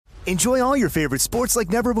Enjoy all your favorite sports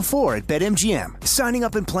like never before at BetMGM. Signing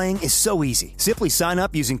up and playing is so easy. Simply sign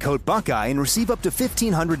up using code Buckeye and receive up to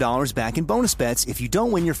 $1,500 back in bonus bets if you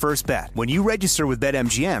don't win your first bet. When you register with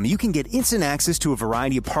BetMGM, you can get instant access to a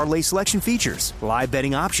variety of parlay selection features, live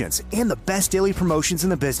betting options, and the best daily promotions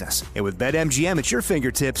in the business. And with BetMGM at your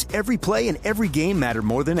fingertips, every play and every game matter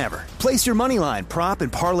more than ever. Place your moneyline, prop,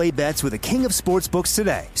 and parlay bets with the king of sportsbooks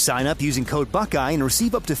today. Sign up using code Buckeye and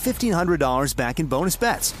receive up to $1,500 back in bonus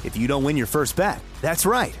bets if you don't win your first bet. That's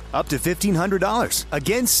right, up to $1,500.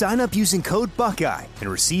 Again, sign up using code Buckeye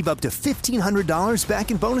and receive up to $1,500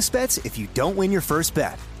 back in bonus bets if you don't win your first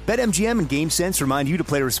bet. BetMGM and GameSense remind you to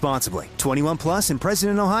play responsibly. 21 plus and present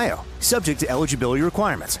in Ohio. Subject to eligibility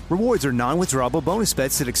requirements. Rewards are non-withdrawable bonus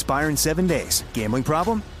bets that expire in 7 days. Gambling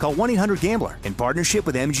problem? Call 1-800-GAMBLER in partnership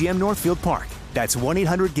with MGM Northfield Park. That's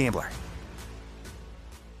 1-800-GAMBLER.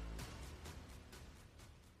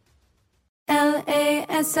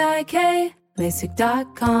 LASIK,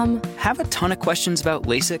 LASIK.com. Have a ton of questions about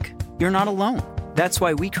LASIK? You're not alone. That's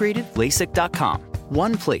why we created LASIK.com.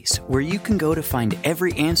 One place where you can go to find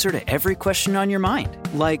every answer to every question on your mind.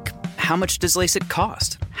 Like, how much does LASIK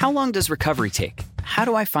cost? How long does recovery take? How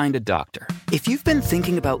do I find a doctor? If you've been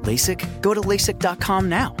thinking about LASIK, go to LASIK.com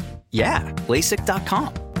now. Yeah,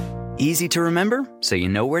 LASIK.com. Easy to remember, so you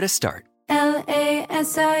know where to start.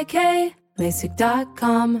 LASIK,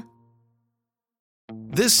 LASIK.com.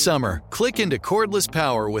 This summer, click into cordless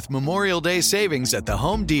power with Memorial Day savings at the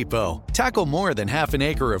Home Depot. Tackle more than half an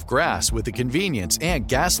acre of grass with the convenience and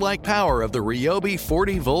gas-like power of the Ryobi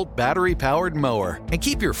 40-volt battery-powered mower. And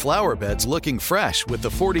keep your flower beds looking fresh with the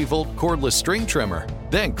 40-volt cordless string trimmer.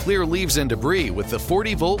 Then clear leaves and debris with the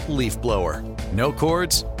 40-volt leaf blower. No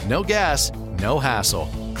cords, no gas, no hassle.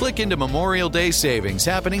 Click into Memorial Day savings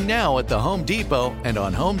happening now at the Home Depot and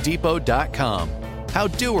on HomeDepot.com. How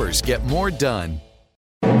doers get more done.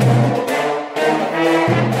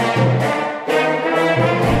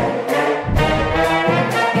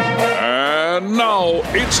 And now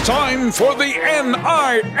it's time for the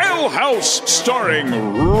NIL House, starring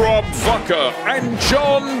Rob Vaca and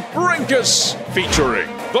John Brinkus, featuring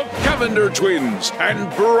the Cavender Twins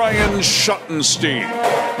and Brian Schottenstein.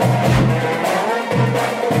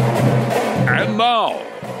 And now,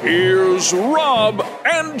 here's Rob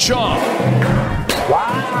and John.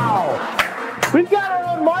 Wow! We've got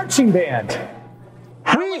our own marching band.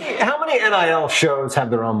 How many NIL shows have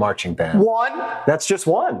their own marching band? One. That's just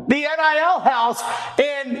one. The NIL House.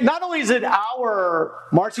 And not only is it our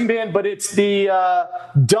marching band, but it's the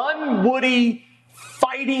Dunwoody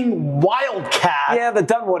Fighting Wildcats. Yeah, the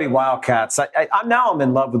Dunwoody Wildcats. I'm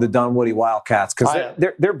in love with the Dunwoody Wildcats because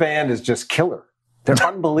their band is just killer. They're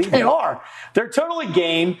unbelievable. They are. They're totally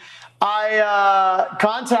game. I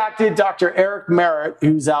contacted Dr. Eric Merritt,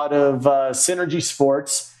 who's out of Synergy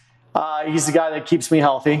Sports. He's the guy that keeps me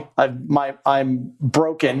healthy. I'm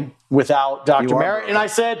broken without Dr. Merritt. And I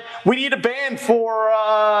said, we need a band for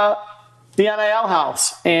the NIL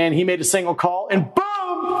House. And he made a single call, and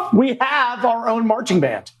boom, we have our own marching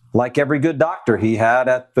band. Like every good doctor, he had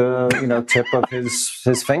at the tip of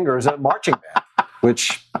his fingers a marching band,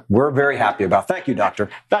 which we're very happy about. Thank you, doctor.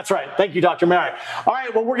 That's right. Thank you, Dr. Merritt. All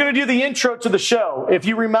right, well, we're going to do the intro to the show. If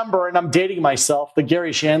you remember, and I'm dating myself, the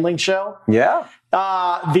Gary Shandling Show. Yeah.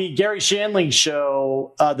 The Gary Shandling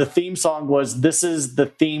Show, the theme song was, this is the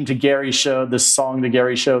theme to Gary's show, this song to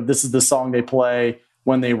Gary's show. This is the song they play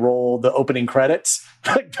when they roll the opening credits.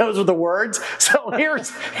 Like, those are the words. So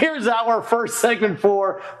here's our first segment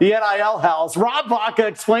for the NIL House. Rob Vaca,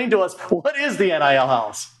 explain to us, what is the NIL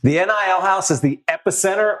House? The NIL House is the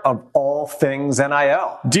epicenter of all things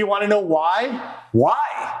NIL. Do you want to know why?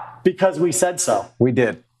 Why? Because we said so. We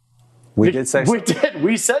did. We did say so. We did.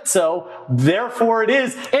 We said so. Therefore, it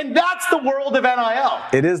is. And that's the world of NIL.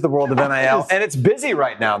 It is the world of NIL. And it's busy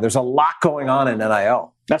right now. There's a lot going on in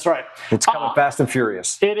NIL. That's right. It's coming fast and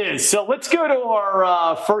furious. It is. So let's go to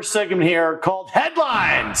our first segment here called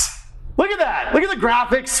Headlines. Look at that. Look at the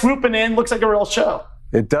graphics swooping in. Looks like a real show.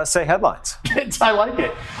 It does say headlines. I like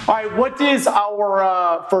it. All right. What is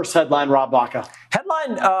our first headline, Rob Vaca?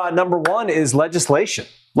 Headline number one is legislation.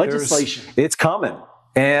 It's coming.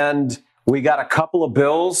 And we got a couple of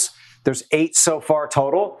bills. There's 8 so far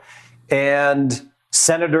total. And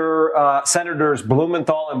Senators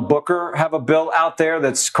Blumenthal and Booker have a bill out there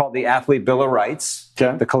that's called the Athlete Bill of Rights,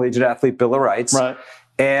 the Collegiate Athlete Bill of Rights. Right.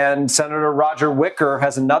 And Senator Roger Wicker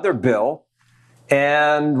has another bill.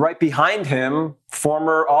 And right behind him,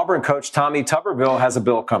 former Auburn coach Tommy Tuberville has a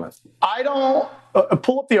bill coming. I don't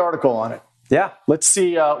pull up the article on it. Yeah. Let's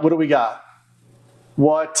see. What do we got?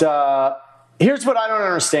 Here's what I don't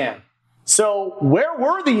understand. So where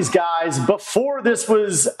were these guys before this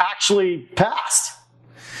was actually passed?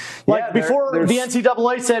 Like before the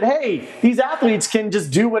NCAA said, hey, these athletes can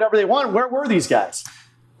just do whatever they want. Where were these guys?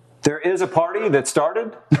 There is a party that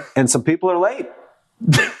started, and some people are late.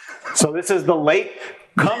 So this is the late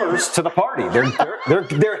comers to the party.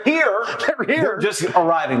 They're here. They're just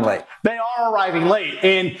arriving late. They are arriving late.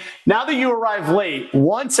 And now that you arrive late,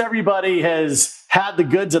 once everybody has had the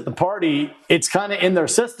goods at the party, it's kind of in their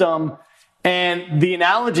system. And the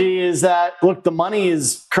analogy is that, look, the money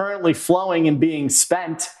is currently flowing and being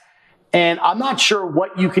spent. And I'm not sure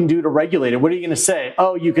what you can do to regulate it. What are you going to say?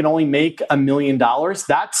 Oh, you can only make $1 million?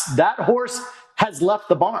 That horse has left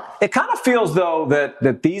the barn. It kind of feels, though,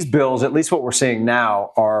 that these bills, at least what we're seeing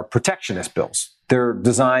now, are protectionist bills. They're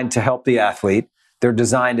designed to help the athlete. They're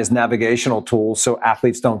designed as navigational tools so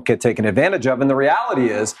athletes don't get taken advantage of. And the reality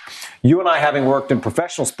is, you and I, having worked in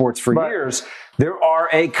professional sports for years, there are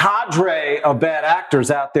a cadre of bad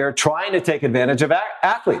actors out there trying to take advantage of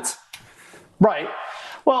athletes. Right.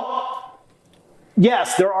 Well,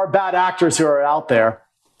 yes, there are bad actors who are out there.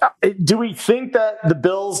 Do we think that the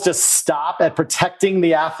bills just stop at protecting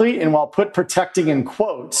the athlete? And I'll put protecting in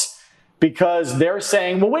quotes, because they're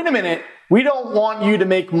saying, well, wait a minute, we don't want you to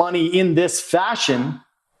make money in this fashion.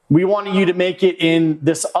 We want you to make it in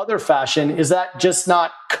this other fashion. Is that just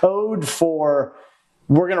not code for,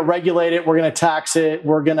 we're going to regulate it, we're going to tax it,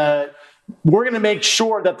 we're going to make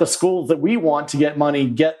sure that the schools that we want to get money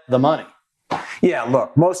get the money? Yeah,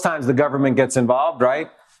 look, most times the government gets involved, right?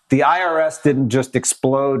 The IRS didn't just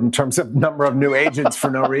explode in terms of number of new agents for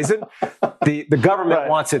no reason. The government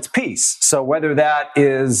wants its piece. So whether that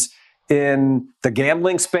is in the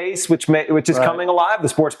gambling space, which is coming alive, the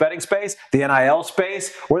sports betting space, the NIL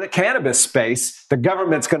space, or the cannabis space, the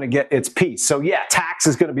government's going to get its piece. So yeah, tax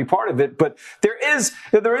is going to be part of it, but there is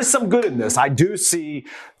some good in this. I do see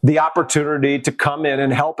the opportunity to come in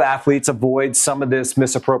and help athletes avoid some of this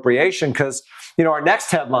misappropriation, because, our next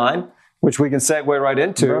headline, which we can segue right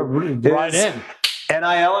into, is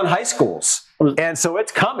NIL in high schools. And so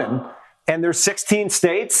it's coming. And there's 16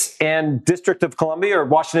 states and District of Columbia or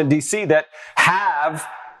Washington, D.C. that have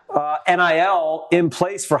NIL in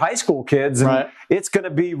place for high school kids. And it's going to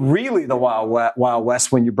be really the Wild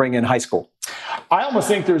West when you bring in high school. I almost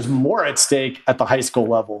think there's more at stake at the high school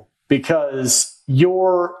level, because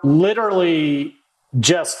you're literally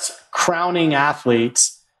just crowning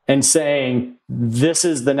athletes and saying, this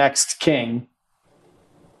is the next king.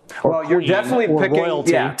 Well, you're definitely picking,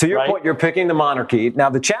 royalty, to your point, you're picking the monarchy. Now,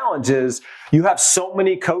 the challenge is you have so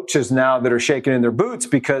many coaches now that are shaking in their boots,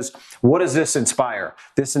 because what does this inspire?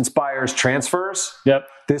 This inspires transfers. Yep.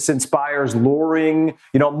 This inspires luring,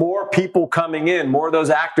 more people coming in, more of those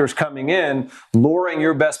actors coming in, luring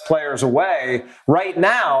your best players away. Right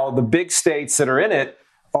now, the big states that are in it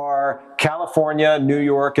are California, New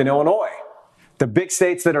York, and Illinois. The big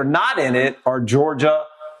states that are not in it are Georgia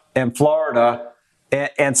and Florida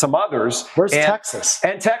and some others. Where's Texas?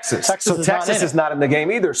 And Texas. Texas is not in the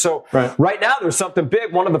game either. So right now there's something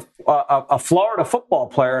big. One of a Florida football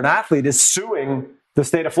player, an athlete, is suing the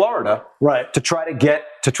state of Florida to try to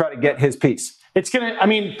get his piece. It's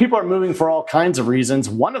people are moving for all kinds of reasons.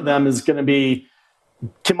 One of them is going to be,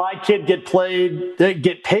 can my kid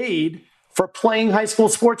get paid for playing high school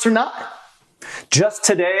sports or not? Just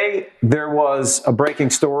today, there was a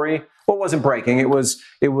breaking story. Well, it wasn't breaking. It was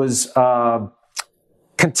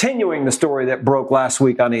continuing the story that broke last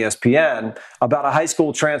week on ESPN about a high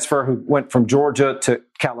school transfer who went from Georgia to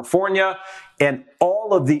California, and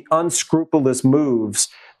all of the unscrupulous moves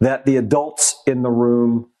that the adults in the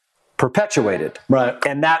room perpetuated. Right.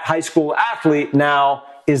 And that high school athlete now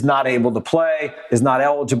is not able to play, is not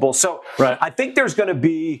eligible. So I think there's going to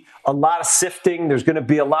be a lot of sifting. There's going to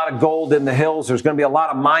be a lot of gold in the hills. There's going to be a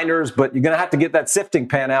lot of miners, but you're going to have to get that sifting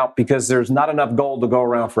pan out, because there's not enough gold to go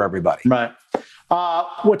around for everybody. Right.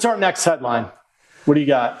 What's our next headline? What do you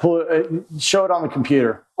got? Show it on the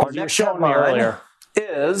computer. Our next headline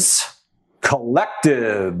is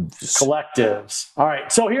collectives. Collectives. All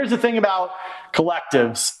right. So here's the thing about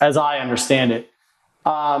collectives, as I understand it.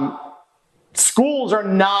 Schools are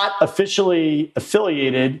not officially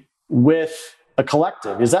affiliated with a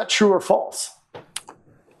collective. Is that true or false?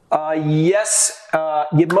 Yes.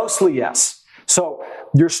 Mostly yes. So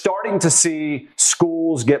you're starting to see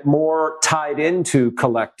schools get more tied into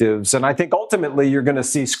collectives. And I think ultimately you're going to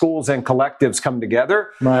see schools and collectives come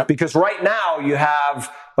together. Right. Because right now you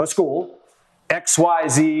have a school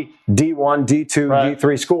XYZ D1, D2,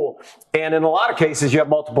 D3 school. And in a lot of cases, you have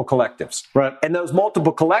multiple collectives. Right. And those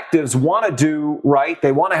multiple collectives want to do right.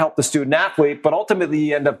 They want to help the student athlete, but ultimately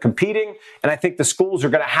you end up competing. And I think the schools are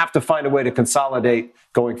going to have to find a way to consolidate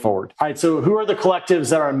going forward. All right. So who are the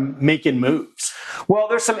collectives that are making moves? Well,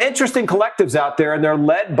 there's some interesting collectives out there, and they're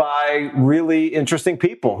led by really interesting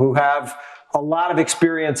people who have a lot of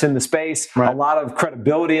experience in the space, a lot of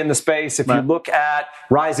credibility in the space. If you look at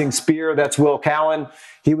Rising Spear, that's Will Cowan.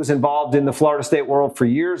 He was involved in the Florida State World for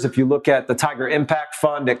years. If you look at the Tiger Impact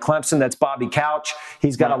Fund at Clemson, that's Bobby Couch.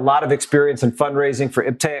 He's got a lot of experience in fundraising for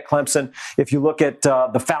IPTAY at Clemson. If you look at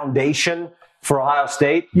the foundation for Ohio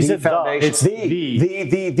State, the foundation. It's the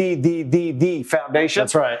foundation.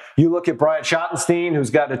 That's right. You look at Brian Schottenstein,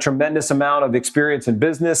 who's got a tremendous amount of experience in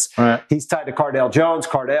business. Right. He's tied to Cardale Jones.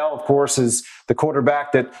 Cardale, of course, is the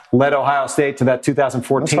quarterback that led Ohio State to that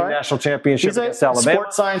 2014 national championship against Alabama.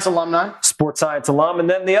 Sports science alumni. Sports science alum. And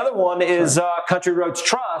then the other one is Country Roads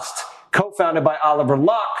Trust, co-founded by Oliver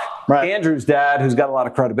Luck, Andrew's dad, who's got a lot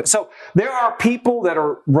of credibility. So there are people that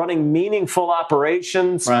are running meaningful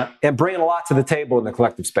operations and bringing a lot to the table in the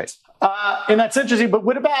collective space. And that's interesting. But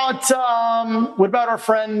what about our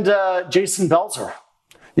friend Jason Belzer?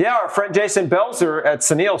 Yeah, our friend Jason Belzer at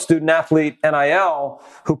Sunil, Student Athlete NIL,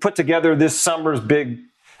 who put together this summer's big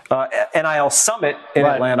NIL Summit in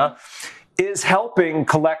Atlanta, is helping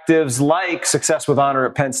collectives like Success with Honor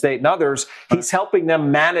at Penn State and others. He's helping them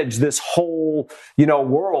manage this whole,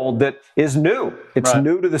 world that is new. It's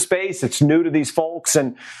new to the space. It's new to these folks.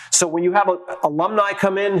 And so when you have alumni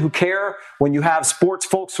come in who care, when you have sports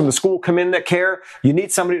folks from the school come in that care, you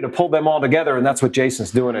need somebody to pull them all together. And that's what Jason's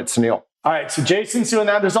doing at Sunil. All right, so Jason's doing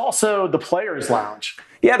that. There's also the Players Lounge.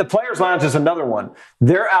 Yeah, the Players Lounge is another one.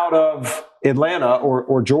 They're out of Atlanta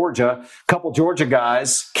or Georgia. A couple Georgia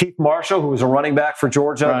guys, Keith Marshall, who was a running back for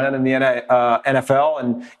Georgia and then in the NFL,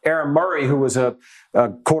 and Aaron Murray, who was a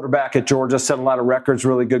quarterback at Georgia, set a lot of records,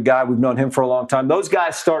 really good guy. We've known him for a long time. Those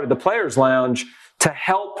guys started the Players Lounge to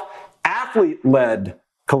help athlete-led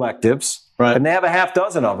collectives, and they have a half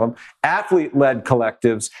dozen of them, athlete-led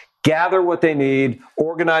collectives, gather what they need,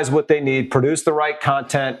 organize what they need, produce the right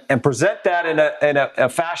content, and present that in a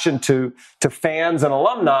fashion to fans and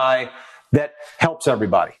alumni that helps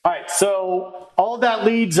everybody. All right, so all of that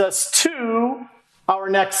leads us to our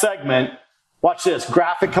next segment. Watch this.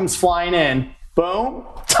 Graphic comes flying in. Boom.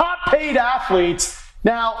 Top paid athletes.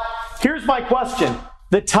 Now, here's my question.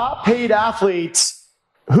 The top paid athletes,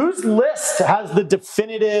 whose list has the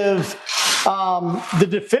definitive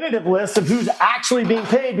list of who's actually being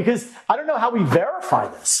paid? Because I don't know how we verify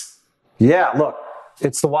this. Yeah, look,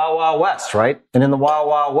 it's the Wild Wild West, right? And in the Wild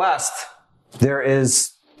Wild West, there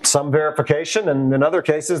is some verification, and in other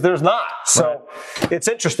cases, there's not. So it's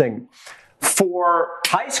interesting. For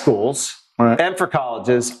high schools and for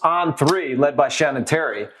colleges, On3, led by Shannon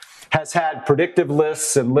Terry, has had predictive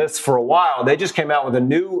lists and lists for a while. They just came out with a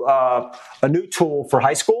new tool for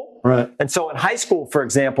high school. And so in high school, for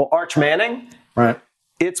example, Arch Manning,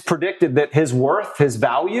 it's predicted that his worth, his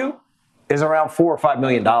value, is around $4 or $5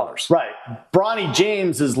 million. Bronny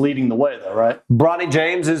James is leading the way, though, right? Bronny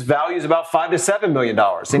James, his value is about $5 to $7 million.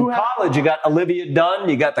 In college, you got Olivia Dunn,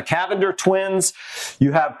 you got the Cavender twins,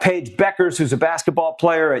 you have Paige Beckers, who's a basketball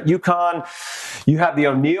player at UConn, you have the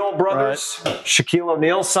O'Neal brothers, Shaquille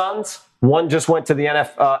O'Neal's sons. One just went to the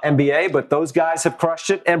NBA, but those guys have crushed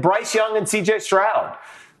it. And Bryce Young and CJ Stroud,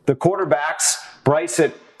 the quarterbacks, Bryce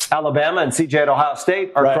at Alabama and CJ at Ohio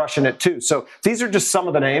State are crushing it too. So these are just some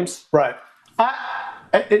of the names.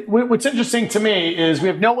 What's interesting to me is we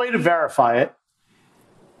have no way to verify it,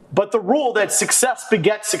 but the rule that success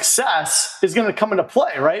begets success is going to come into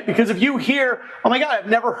play, right? Because if you hear, oh my God, I've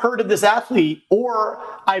never heard of this athlete, or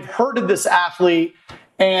I've heard of this athlete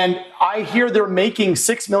and I hear they're making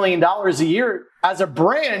 $6 million a year, as a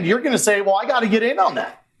brand, you're going to say, well, I got to get in on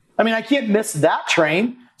that. I mean, I can't miss that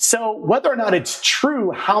train. So whether or not it's true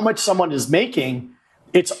how much someone is making,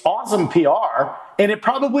 it's awesome PR, and it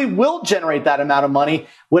probably will generate that amount of money.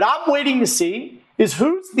 What I'm waiting to see is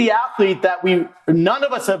who's the athlete that none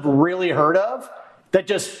of us have really heard of that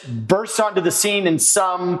just bursts onto the scene and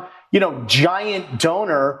some, giant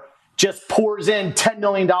donor just pours in $10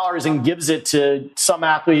 million and gives it to some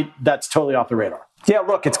athlete that's totally off the radar. Yeah,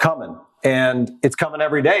 look, it's coming, and it's coming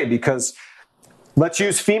every day because let's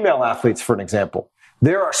use female athletes for an example.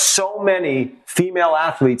 There are so many female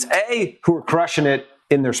athletes, who are crushing it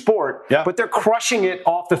in their sport, but they're crushing it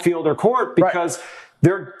off the field or court because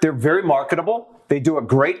they're very marketable. They do a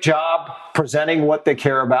great job presenting what they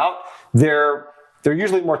care about. They're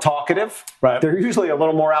usually more talkative. They're usually a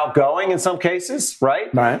little more outgoing in some cases,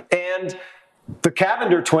 And the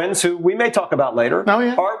Cavender twins, who we may talk about later,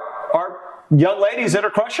 are young ladies that are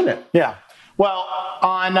crushing it. Yeah. Well,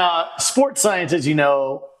 on Sports Science, as you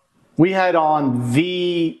know, we had on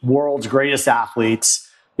the world's greatest athletes.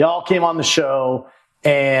 They all came on the show,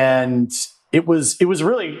 and it was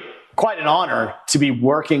really quite an honor to be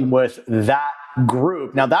working with that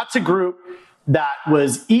group. Now, that's a group that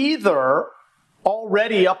was either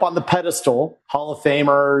already up on the pedestal, Hall of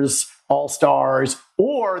Famers, All-Stars,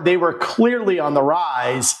 or they were clearly on the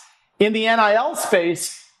rise. In the NIL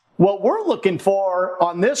space, what we're looking for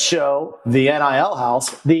on this show, the NIL House,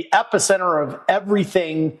 the epicenter of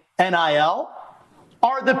everything NIL,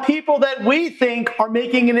 are the people that we think are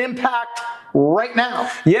making an impact right now.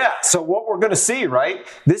 Yeah, so what we're going to see, right?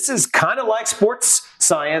 This is kind of like sports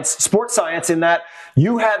science in that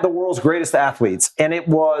you had the world's greatest athletes, and it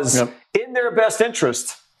was in their best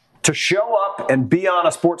interest to show up and be on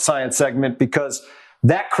a sports science segment because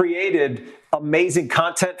that created amazing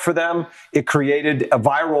content for them. It created a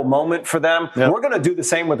viral moment for them. Yep. We're going to do the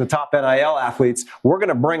same with the top NIL athletes. We're going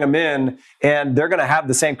to bring them in, and they're going to have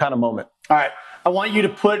the same kind of moment. All right. I want you to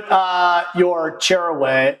put your chair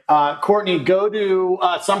away. Courtney, go to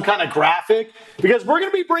some kind of graphic because we're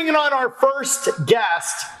going to be bringing on our first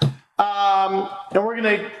guest, and we're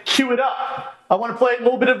going to cue it up. I want to play a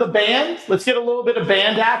little bit of the band. Let's get a little bit of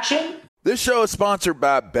band action. This show is sponsored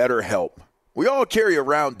by BetterHelp. We all carry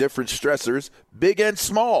around different stressors, big and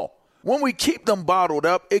small. When we keep them bottled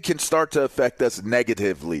up, it can start to affect us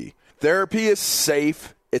negatively. Therapy is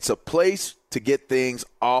safe. It's a place to get things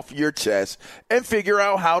off your chest and figure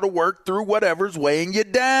out how to work through whatever's weighing you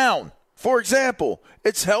down. For example,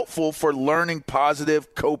 it's helpful for learning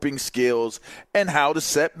positive coping skills and how to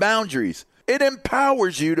set boundaries. It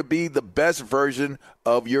empowers you to be the best version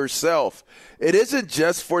of yourself. It isn't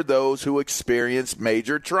just for those who experience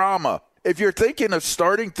major trauma. If you're thinking of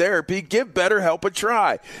starting therapy, give BetterHelp a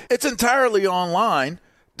try. It's entirely online,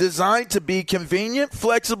 designed to be convenient,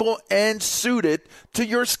 flexible, and suited to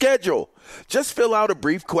your schedule. Just fill out a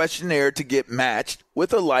brief questionnaire to get matched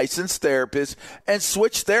with a licensed therapist and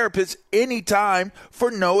switch therapists anytime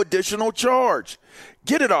for no additional charge.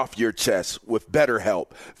 Get it off your chest with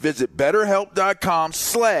BetterHelp. Visit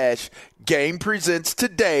BetterHelp.com/GamePresents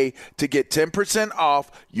today to get 10% off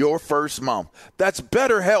your first month. That's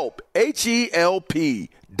BetterHelp,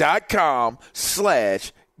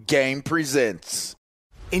 HELP.com/GamePresents.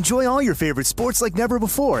 Enjoy all your favorite sports like never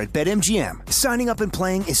before at BetMGM. Signing up and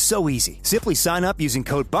playing is so easy. Simply sign up using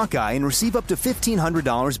code Buckeye and receive up to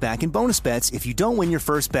 $1,500 back in bonus bets if you don't win your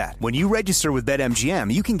first bet. When you register with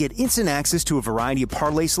BetMGM, you can get instant access to a variety of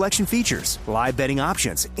parlay selection features, live betting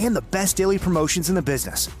options, and the best daily promotions in the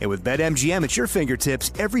business. And with BetMGM at your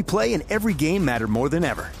fingertips, every play and every game matter more than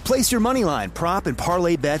ever. Place your moneyline, prop, and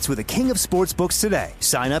parlay bets with the king of sportsbooks today.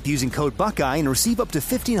 Sign up using code Buckeye and receive up to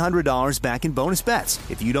 $1,500 back in bonus bets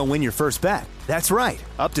if you don't win your first bet. That's right,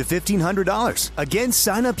 up to $1,500. Again,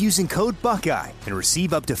 sign up using code Buckeye and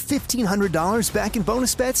receive up to $1,500 back in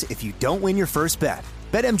bonus bets if you don't win your first bet.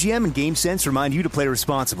 BetMGM and GameSense remind you to play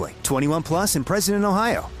responsibly. 21 plus and present in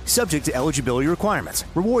Ohio. Subject to eligibility requirements.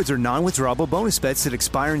 Rewards are non-withdrawable bonus bets that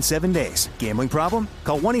expire in 7 days. Gambling problem?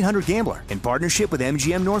 Call 1-800-GAMBLER in partnership with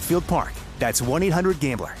MGM Northfield Park. That's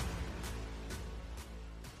 1-800-GAMBLER.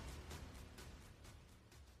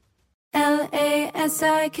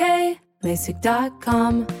 LASIK,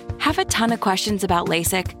 LASIK.com. Have a ton of questions about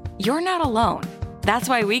LASIK? You're not alone. That's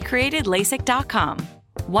why we created LASIK.com.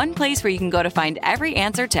 One place where you can go to find every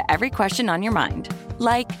answer to every question on your mind.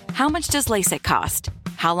 Like, how much does LASIK cost?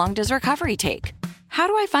 How long does recovery take? How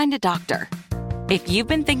do I find a doctor? If you've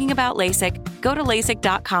been thinking about LASIK, go to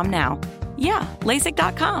LASIK.com now. Yeah,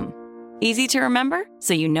 LASIK.com. Easy to remember,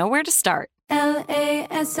 so you know where to start.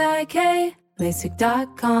 LASIK,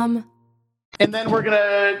 LASIK.com. And then we're going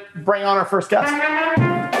to bring on our first guest.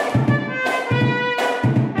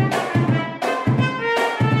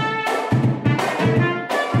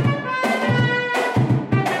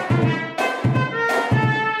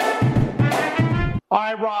 All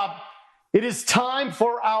right, Rob, it is time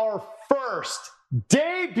for our first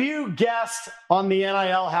debut guest on the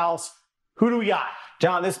NIL House. Who do we got?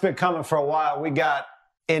 John, this has been coming for a while. We got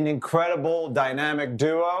an incredible dynamic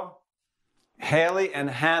duo. Haley and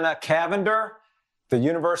Hannah Cavender, the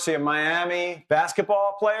University of Miami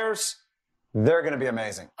basketball players. They're going to be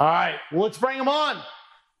amazing. All right, well, let's bring them on.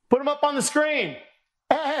 Put them up on the screen.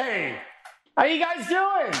 Hey, how you guys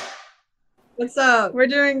doing? What's up? We're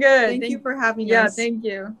doing good. Thank you for having us. Yeah, thank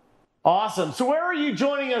you. Awesome. So where are you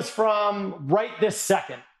joining us from right this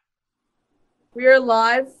second? We are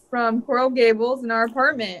live from Coral Gables in our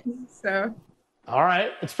apartment. So. All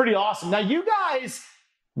right. It's pretty awesome. Now, you guys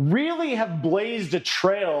really have blazed a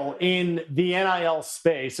trail in the NIL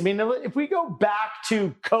space. I mean, if we go back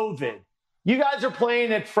to COVID, you guys are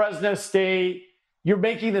playing at Fresno State. You're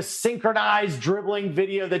making this synchronized dribbling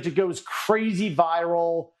video that just goes crazy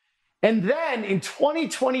viral. And then in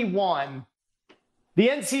 2021, the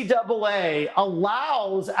NCAA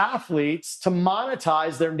allows athletes to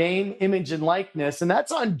monetize their name, image, and likeness. And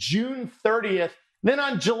that's on June 30th. Then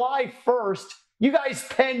on July 1st, you guys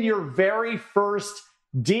pen your very first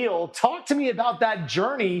deal. Talk to me about that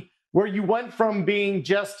journey where you went from being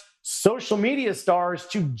just social media stars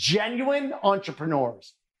to genuine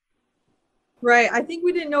entrepreneurs. Right. I think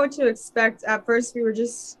we didn't know what to expect. At first, we were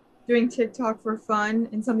just doing TikTok for fun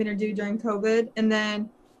and something to do during COVID. And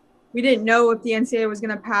then we didn't know if the NCAA was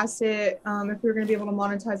going to pass it, if we were going to be able to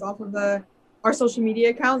monetize off of our social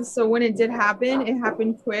media accounts. So when it did happen, it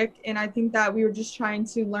happened quick. And I think that we were just trying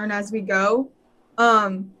to learn as we go.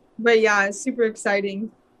 But yeah, it's super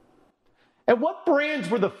exciting. And what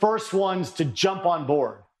brands were the first ones to jump on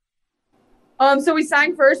board? So we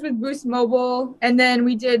signed first with Boost Mobile, and then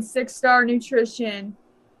we did 6 Star Nutrition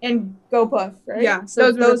and GoPuff, right? Yeah,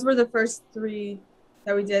 so those were the first 3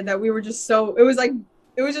 that we did, that we were just so, it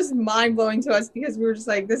was just mind-blowing to us because we were just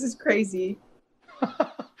like, this is crazy.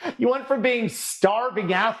 You went from being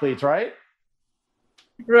starving athletes, right?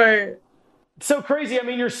 Right. So crazy. I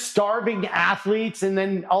mean, you're starving athletes, and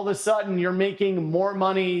then all of a sudden you're making more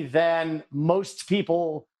money than most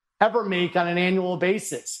people ever make on an annual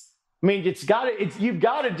basis. I mean, you've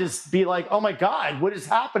got to just be like, oh my God, what is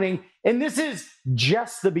happening? And this is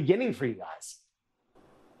just the beginning for you guys.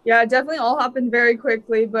 Yeah, it definitely all happened very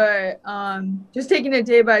quickly, but just taking it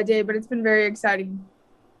day by day, but it's been very exciting.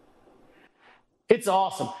 It's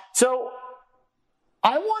awesome. So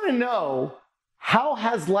I want to know, how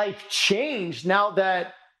has life changed now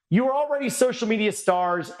that you were already social media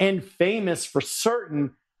stars and famous for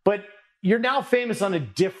certain, but you're now famous on a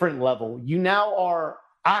different level? You now are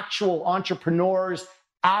actual entrepreneurs,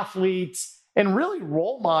 athletes, and really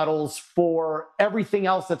role models for everything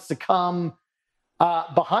else that's to come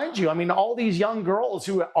behind you. I mean, all these young girls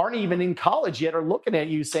who aren't even in college yet are looking at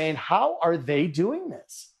you saying, how are they doing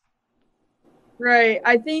this? Right.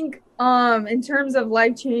 I think in terms of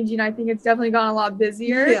life changing, I think it's definitely gotten a lot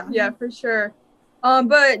busier. Yeah, for sure.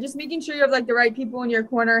 But just making sure you have like the right people in your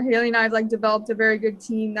corner. Haley and I have like developed a very good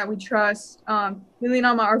team that we trust. We lean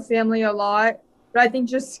on our family a lot. But I think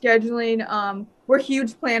just scheduling, we're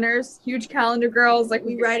huge planners, huge calendar girls. Like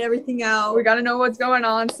we write everything out. We got to know what's going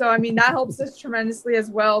on. So, I mean, that helps us tremendously as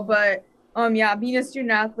well. But yeah, being a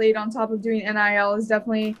student athlete on top of doing NIL is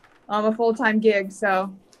definitely a full-time gig.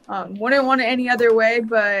 So wouldn't want it any other way,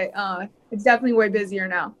 but it's definitely way busier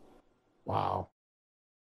now. Wow.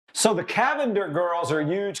 So the Cavender girls are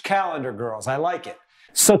huge calendar girls. I like it.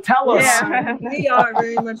 So tell us. Yeah, we are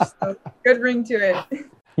very much so. Good ring to it.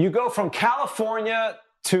 You go from California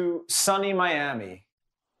to sunny Miami.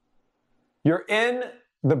 You're in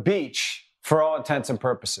the beach for all intents and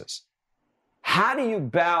purposes. How do you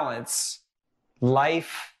balance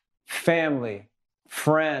life, family,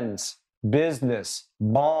 friends, business,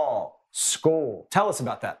 ball, school? Tell us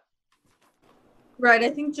about that. Right. I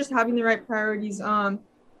think just having the right priorities.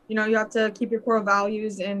 You know, you have to keep your core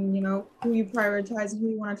values and, you know, who you prioritize and who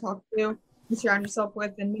you want to talk to and surround yourself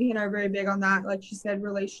with. And me and I are very big on that, like she said,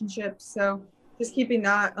 relationships. So just keeping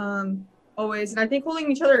that always. And I think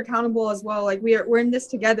holding each other accountable as well. Like we're in this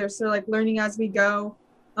together. So like learning as we go,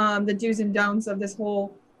 the do's and don'ts of this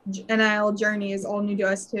whole NIL journey is all new to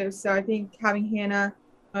us too. So I think having Hannah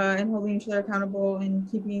and holding each other accountable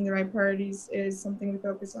and keeping the right priorities is something we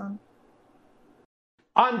focus on.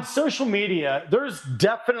 On social media, there's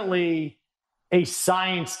definitely a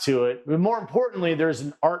science to it, but more importantly, there's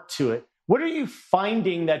an art to it. What are you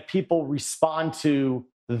finding that people respond to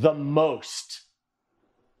the most?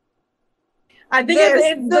 I think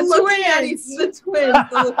it's the twins,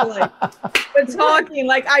 the look-alike. The talking,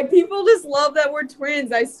 like people just love that we're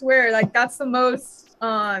twins. I swear, like that's the most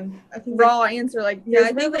I think raw answer. Like yeah,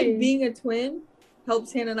 I think like being a twin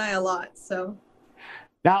helps Hannah and I a lot. So.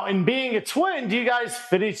 Now, in being a twin, do you guys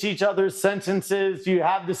finish each other's sentences? Do you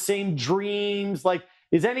have the same dreams? Like,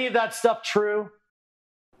 is any of that stuff true?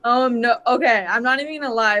 No. Okay, I'm not even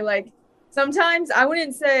gonna lie. Like, sometimes I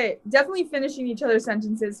wouldn't say definitely finishing each other's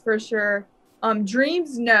sentences for sure.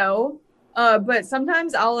 Dreams, no. But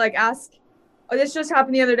sometimes I'll like ask. Oh, this just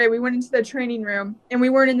happened the other day. We went into the training room and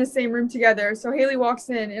we weren't in the same room together. So Haley walks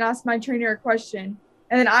in and asks my trainer a question,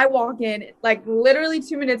 and then I walk in like literally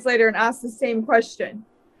 2 minutes later and ask the same question.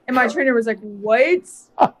 And my trainer was like, what?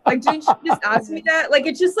 Like, didn't you just ask me that? Like,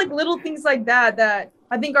 it's just like little things like that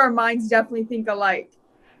I think our minds definitely think alike.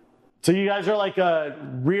 So you guys are like a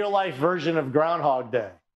real-life version of Groundhog Day.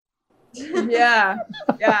 Yeah,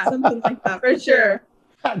 something like that for sure.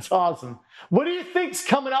 That's awesome. What do you think's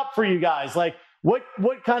coming up for you guys? Like, what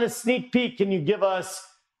kind of sneak peek can you give us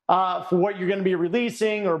for what you're going to be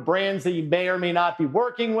releasing or brands that you may or may not be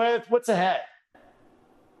working with? What's ahead?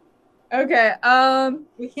 Okay.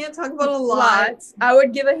 We can't talk about a lot. I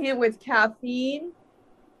would give a hint with caffeine,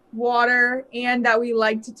 water, and that we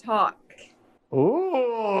like to talk.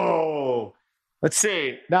 Ooh. Let's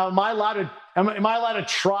see. Now, am I allowed to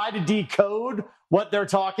try to decode what they're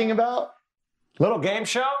talking about? Little game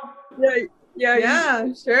show? Yeah,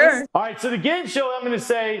 sure. All right, so the game show, I'm going to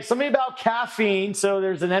say something about caffeine. So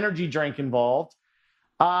there's an energy drink involved.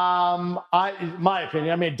 In my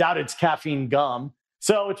opinion, I doubt it's caffeine gum.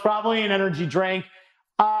 So it's probably an energy drink.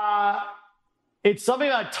 It's something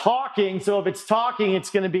about talking. So if it's talking, it's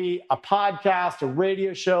going to be a podcast, a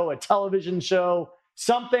radio show, a television show,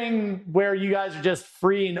 something where you guys are just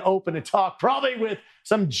free and open to talk, probably with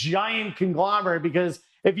some giant conglomerate, because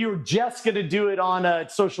if you were just going to do it on a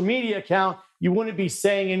social media account, you wouldn't be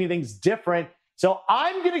saying anything's different. So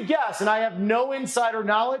I'm going to guess, and I have no insider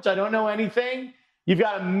knowledge. I don't know anything. You've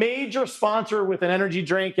got a major sponsor with an energy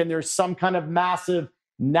drink, and there's some kind of massive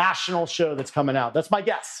national show that's coming out. That's my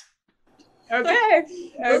guess. Okay.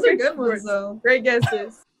 Those are good ones, though. Great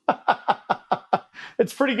guesses.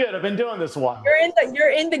 It's pretty good. I've been doing this a while. You're in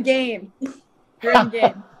the game. You're in the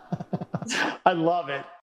game. I love it.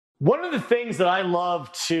 One of the things that I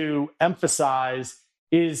love to emphasize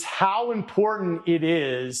is how important it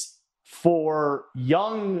is for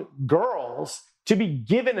young girls to be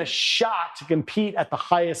given a shot to compete at the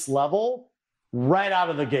highest level right out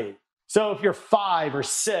of the gate. So if you're 5 or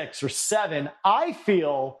 6 or 7, I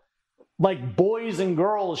feel like boys and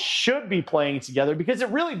girls should be playing together because it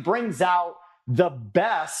really brings out the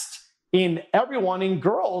best in everyone. And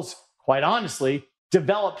girls, quite honestly,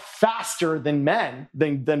 develop faster than men,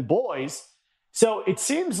 than boys. So it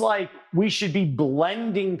seems like we should be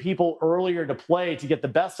blending people earlier to play to get the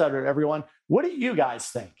best out of everyone. What do you guys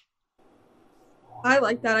think? I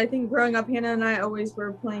like that. I think growing up, Hannah and I always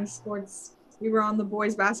were playing sports. We were on the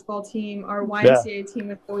boys basketball team. Our YMCA team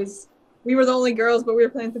with boys. We were the only girls, but we were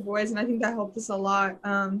playing with the boys, and I think that helped us a lot.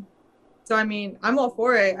 So, I'm all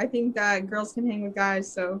for it. I think that girls can hang with guys.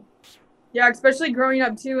 So, yeah, especially growing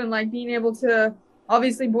up, too, and, being able to –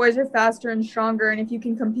 obviously, boys are faster and stronger, and if you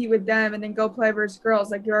can compete with them and then go play versus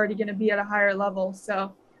girls, you're already going to be at a higher level.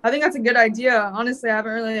 So, I think that's a good idea. Honestly, I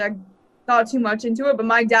haven't really, thought too much into it, but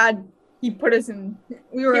my dad, he put us in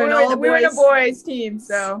 – we were in a boys team,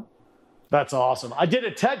 so – That's awesome. I did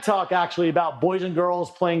a TED Talk actually about boys and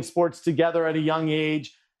girls playing sports together at a young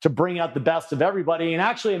age to bring out the best of everybody. And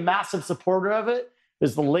actually a massive supporter of it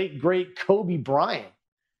is the late, great Kobe Bryant.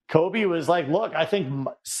 Kobe was like, look, I think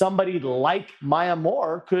somebody like Maya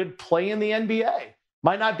Moore could play in the NBA.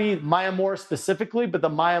 Might not be Maya Moore specifically, but the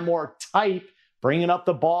Maya Moore type, bringing up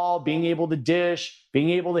the ball, being able to dish, being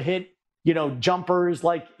able to hit, jumpers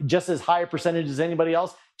just as high a percentage as anybody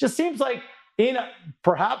else. Just seems like in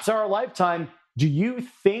perhaps our lifetime, do you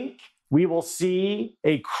think we will see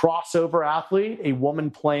a crossover athlete, a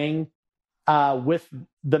woman playing with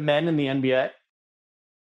the men in the NBA?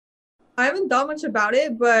 I haven't thought much about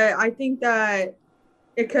it, but I think that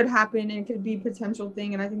it could happen and it could be a potential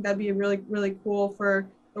thing. And I think that'd be really, really cool for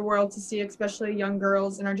the world to see, especially young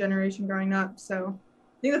girls in our generation growing up. So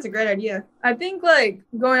I think that's a great idea. I think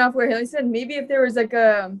going off what Haley said, maybe if there was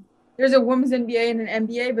there's a women's NBA and an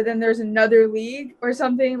NBA, but then there's another league or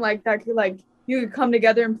something that could you could come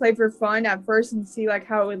together and play for fun at first and see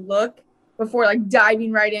how it would look before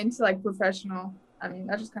diving right into professional.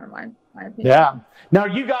 That's just kind of my opinion. Yeah. Now, are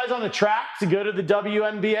you guys on the track to go to the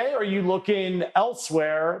WNBA, or are you looking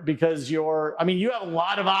elsewhere because you have a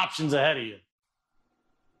lot of options ahead of you?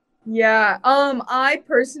 Yeah. I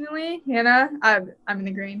personally, Hannah, I'm in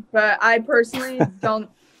the green, but I personally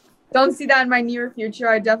don't see that in my near future.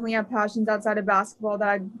 I definitely have passions outside of basketball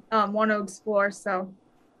that I want to explore. So,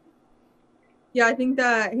 yeah, I think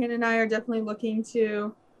that Hannah and I are definitely looking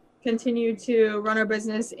to continue to run our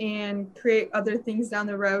business and create other things down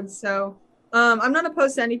the road. So, I'm not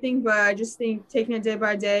opposed to anything, but I just think taking it day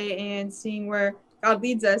by day and seeing where God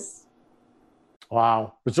leads us.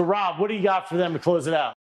 Wow. So, Rob, what do you got for them to close it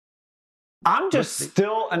out? I'm just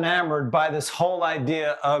still enamored by this whole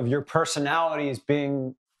idea of your personalities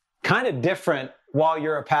being kind of different while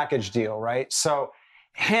you're a package deal, right? So,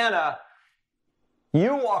 Hannah,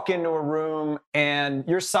 you walk into a room and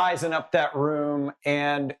you're sizing up that room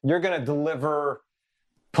and you're going to deliver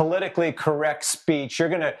politically correct speech. You're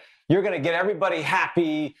going to get everybody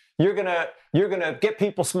happy. You're going to get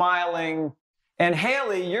people smiling. And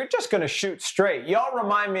Haley, you're just going to shoot straight. Y'all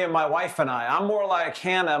remind me of my wife and I. I'm more like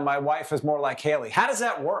Hannah. My wife is more like Haley. How does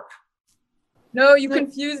that work? No, you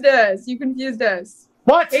confused us. You confused us.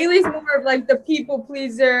 What? Haley's more of like the people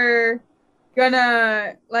pleaser,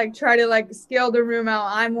 gonna like try to like scale the room out.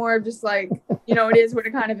 I'm more of just like, you know, it is what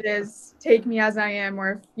it kind of is. Take me as I am,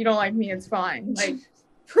 or if you don't like me, it's fine.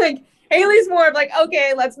 Like Haley's more of like,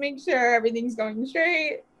 okay, let's make sure everything's going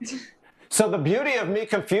straight. So the beauty of me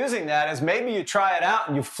confusing that is maybe you try it out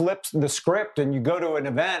and you flip the script and you go to an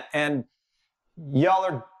event and y'all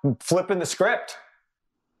are flipping the script.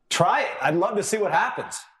 Try it. I'd love to see what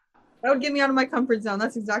happens. That would get me out of my comfort zone.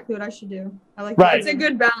 That's exactly what I should do. I like Right. that. It's a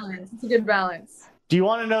good balance. It's a good balance. Do you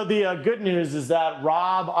want to know the good news is that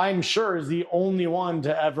Rob, I'm sure, is the only one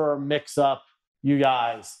to ever mix up you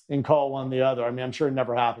guys and call one the other. I mean, I'm sure it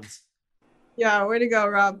never happens. Yeah, way to go,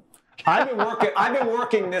 Rob. I've been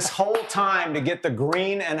working this whole time to get the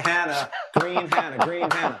green and Hannah, green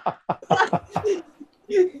Hannah.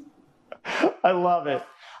 I love it.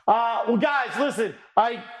 Well, guys, listen,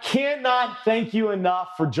 I cannot thank you enough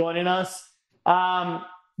for joining us.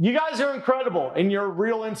 You guys are incredible and you're a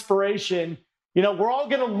real inspiration. You know, we're all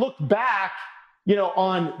going to look back, you know,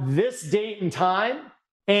 on this date and time.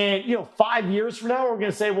 And, you know, 5 years from now, we're going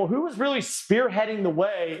to say, well, who was really spearheading the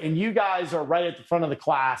way? And you guys are right at the front of the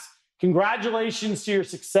class. Congratulations to your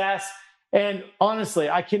success. And honestly,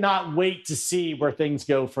 I cannot wait to see where things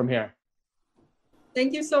go from here.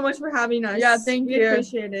 Thank you so much for having us. Yeah, thank you. We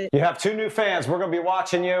appreciate it. You have 2 new fans. We're going to be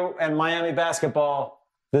watching you and Miami basketball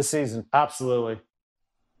this season. Absolutely.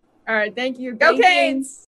 All right, thank you. Go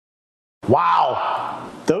Canes! Wow.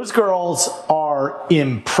 Those girls are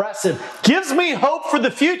impressive. Gives me hope for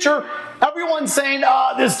the future. Everyone's saying,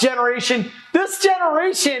 this generation.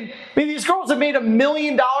 I mean, these girls have made $1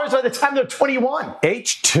 million by the time they're 21.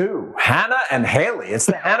 H2, Hannah and Haley. It's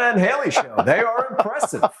the Hannah and Haley show. They are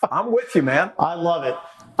impressive. I'm with you, man. I love it.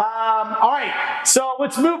 All right, so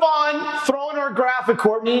let's move on. Throw in our graphic,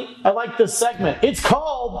 Courtney. I like this segment. It's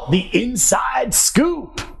called The Inside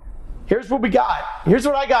Scoop. Here's what we got. Here's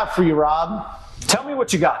what I got for you, Rob. Tell me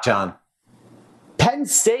what you got, John. Penn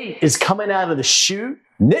State is coming out of the chute.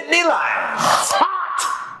 Nittany Lions.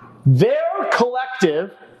 Hot. Their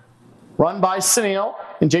collective, run by Sunil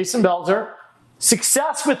and Jason Belzer,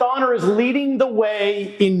 Success with Honor is leading the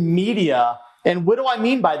way in media. And what do I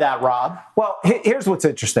mean by that, Rob? Well, here's what's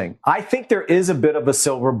interesting. I think there is a bit of a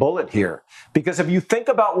silver bullet here. Because if you think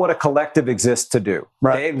about what a collective exists to do,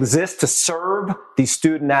 they exist to serve the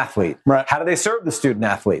student athlete. Right. How do they serve the student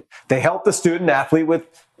athlete? They help the student athlete with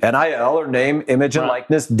NIL or name, image, and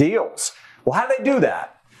likeness deals. Well, how do they do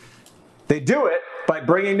that? They do it by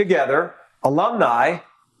bringing together alumni,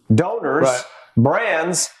 donors,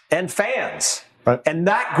 brands, and fans. And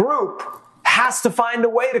that group has to find a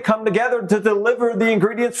way to come together to deliver the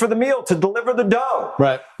ingredients for the meal, to deliver the dough.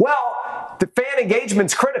 Well, the fan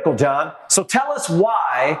engagement's critical, John. So tell us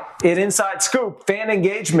why in Inside Scoop, fan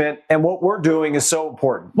engagement and what we're doing is so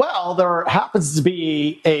important. Well, there happens to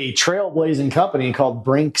be a trailblazing company called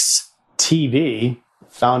Brinks TV,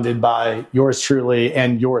 founded by yours truly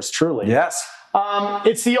and yours truly. Yes.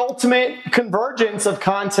 It's the ultimate convergence of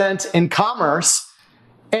content and commerce.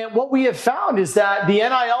 And what we have found is that the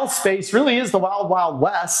NIL space really is the wild, wild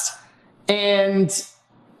west. And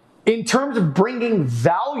in terms of bringing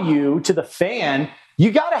value to the fan, you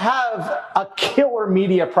got to have a killer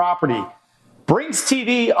media property. Brinks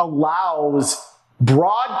TV allows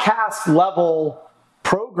broadcast level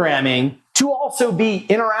programming to also be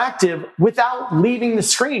interactive without leaving the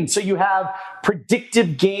screen. So you have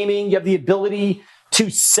predictive gaming, you have the ability to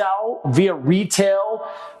sell via retail.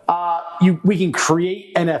 We can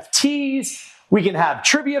create NFTs. We can have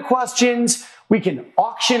trivia questions. We can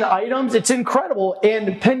auction items. It's incredible.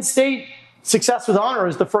 And Penn State, Success with Honor,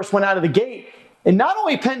 is the first one out of the gate. And not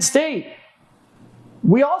only Penn State,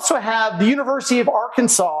 we also have the University of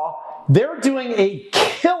Arkansas. They're doing a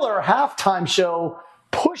killer halftime show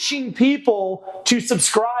pushing people to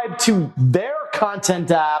subscribe to their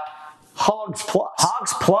content app, Hogs Plus.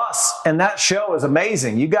 Hogs Plus, and that show is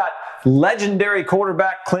amazing. You got legendary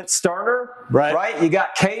quarterback Clint Sterner, right? You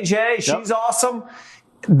got KJ, she's awesome.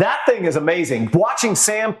 That thing is amazing. Watching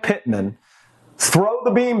Sam Pittman throw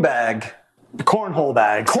the beanbag. The cornhole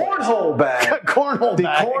bag. Cornhole bag. Cornhole the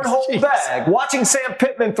bag. Cornhole bag. Watching Sam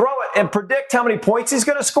Pittman throw it and predict how many points he's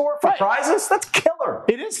going to score for prizes, that's killer.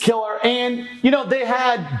 It is killer. And, you know, they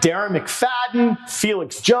had Darren McFadden,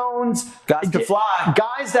 Felix Jones. Guys to fly.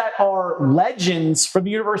 Guys that are legends from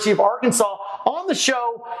the University of Arkansas on the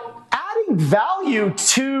show, adding value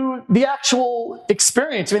to the actual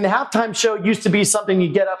experience. I mean, the halftime show used to be something you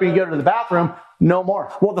get up and you go to the bathroom. no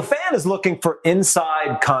more. Well, the fan is looking for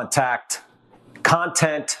inside contact,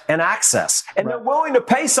 content, and access. And they're willing to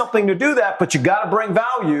pay something to do that, but you got to bring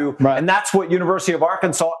value. Right. And that's what University of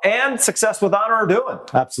Arkansas and Success with Honor are doing.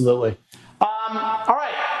 Absolutely. All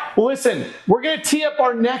right. Well, listen, we're going to tee up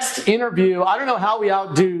our next interview. I don't know how we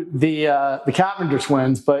outdo the Cavendish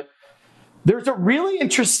twins, but there's a really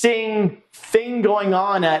interesting thing going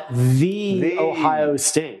on at the Ohio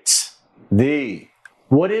State.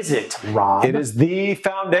 What is it, Rob? It is the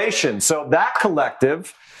Foundation. So that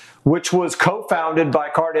collective, which was co-founded by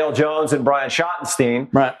Cardale Jones and Brian Schottenstein.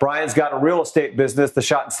 Right. Brian's got a real estate business, the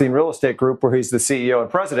Schottenstein Real Estate Group, where he's the CEO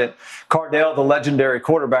and president. Cardale, the legendary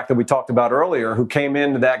quarterback that we talked about earlier, who came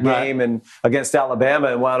into that game and against Alabama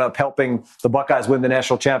and wound up helping the Buckeyes win the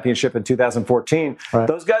national championship in 2014. Right.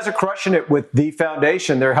 Those guys are crushing it with the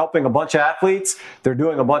Foundation. They're helping a bunch of athletes. They're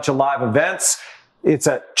doing a bunch of live events. It's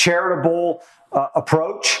a charitable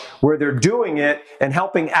approach where they're doing it and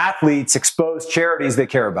helping athletes expose charities they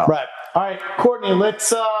care about. Right. All right, Courtney,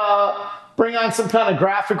 let's bring on some kind of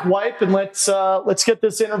graphic wipe and let's get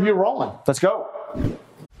this interview rolling. Let's go.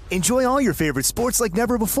 Enjoy all your favorite sports like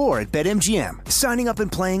never before at BetMGM. Signing up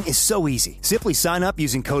and playing is so easy. Simply sign up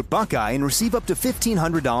using code Buckeye and receive up to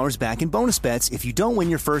 $1,500 back in bonus bets if you don't win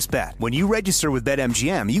your first bet. When you register with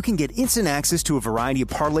BetMGM, you can get instant access to a variety of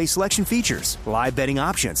parlay selection features, live betting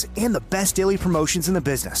options, and the best daily promotions in the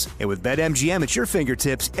business. And with BetMGM at your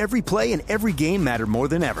fingertips, every play and every game matter more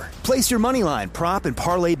than ever. Place your moneyline, prop, and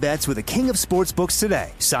parlay bets with the king of sportsbooks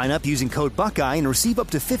today. Sign up using code Buckeye and receive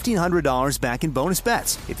up to $1,500 back in bonus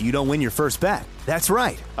bets if you don't win your first bet. That's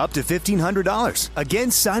right, up to $1,500. Again,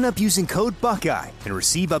 sign up using code Buckeye and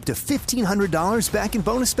receive up to $1,500 back in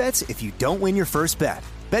bonus bets if you don't win your first bet.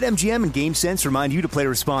 BetMGM and GameSense remind you to play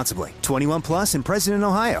responsibly. 21 plus and present in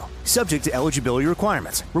Ohio. Subject to eligibility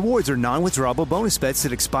requirements. Rewards are non-withdrawable bonus bets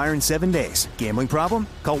that expire in 7 days. Gambling problem?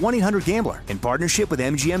 Call 1-800-GAMBLER in partnership with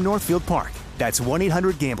MGM Northfield Park. That's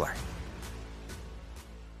 1-800-GAMBLER.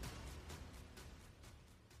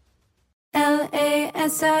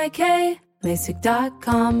 LASIK,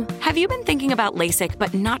 LASIK.com. Have you been thinking about LASIK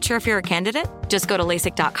but not sure if you're a candidate? Just go to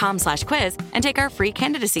LASIK.com/quiz and take our free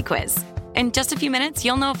candidacy quiz. In just a few minutes,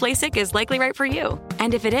 you'll know if LASIK is likely right for you.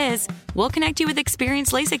 And if it is, we'll connect you with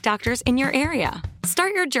experienced LASIK doctors in your area.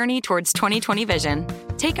 Start your journey towards 20/20 vision.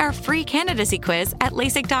 Take our free candidacy quiz at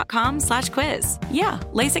LASIK.com/quiz. Yeah,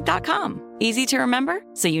 LASIK.com. Easy to remember,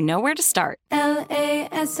 so you know where to start.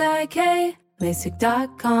 LASIK,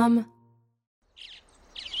 LASIK.com.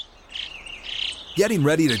 Getting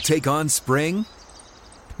ready to take on spring?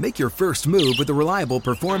 Make your first move with the reliable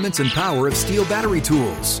performance and power of Steel battery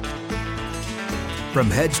tools.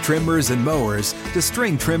 From hedge trimmers and mowers to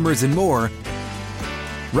string trimmers and more,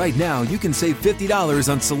 right now you can save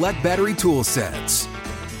 $50 on select battery tool sets.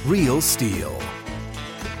 Real Steel.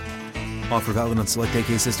 Offer valid on select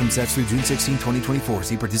AK system sets through June 16, 2024.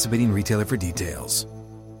 See participating retailer for details.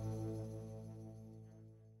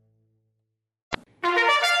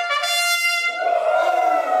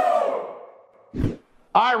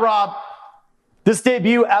 All right, Rob, this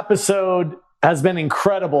debut episode has been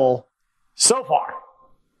incredible so far.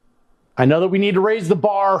 I know that we need to raise the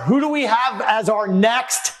bar. Who do we have as our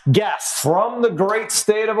next guest? From the great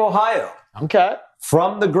state of Ohio. Okay.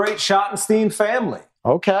 From the great Schottenstein family.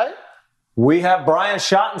 Okay. We have Brian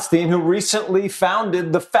Schottenstein, who recently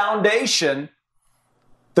founded the Foundation,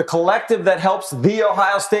 the collective that helps The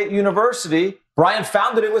Ohio State University. Brian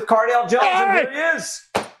founded it with Cardale Jones, and here he is.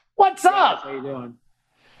 What's up? How you doing?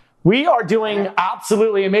 We are doing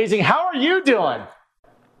absolutely amazing. How are you doing?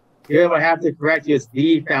 Good. I have to correct you. It's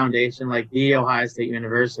The Foundation, like The Ohio State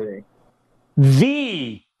University.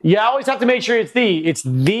 The. You always have to make sure it's the. It's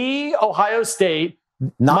The Ohio State.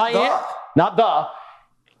 Not the.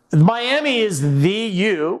 Miami is the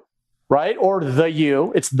U, right? Or the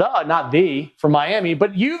U. It's the, not the, for Miami.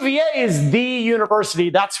 But UVA is the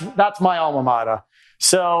university. That's my alma mater.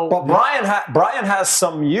 So, but Brian has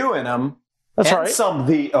some U in him. That's and right. Some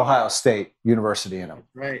The Ohio State University in him.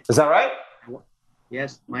 Right. Is that right?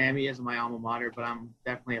 Yes, Miami is my alma mater, but I'm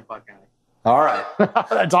definitely a Buckeye. All right.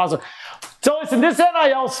 That's awesome. So listen, this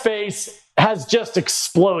NIL space has just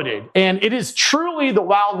exploded, and it is truly the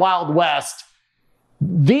wild, wild west.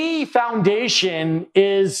 The Foundation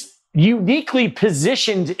is uniquely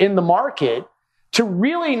positioned in the market to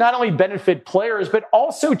really not only benefit players, but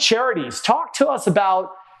also charities. Talk to us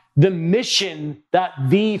about the mission that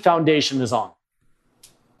The Foundation is on.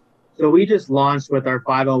 So we just launched with our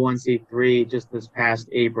 501c3 just this past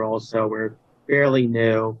April, so we're fairly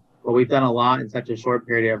new, but we've done a lot in such a short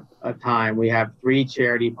period of time. We have 3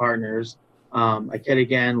 charity partners, A Kid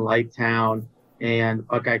Again, Lifetown, and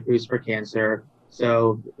Buckeye Crews for Cancer.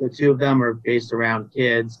 So the two of them are based around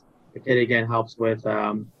kids. The kid, again, helps with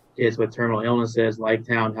kids with terminal illnesses.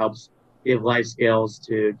 Lifetown helps give life skills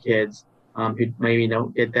to kids who maybe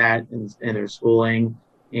don't get that in their schooling.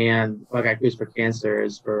 And Buckeye Boost for Cancer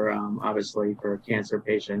is for, obviously, for cancer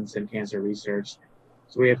patients and cancer research.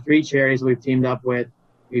 So we have 3 charities we've teamed up with.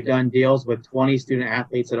 We've done deals with 20 student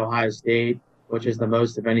athletes at Ohio State, which is the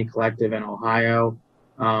most of any collective in Ohio.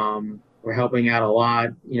 We're helping out a lot,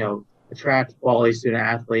 attract quality student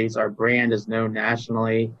athletes. Our brand is known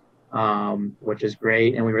nationally, which is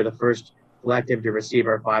great. And we were the first collective to receive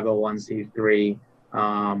our 501c3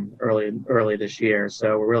 early this year.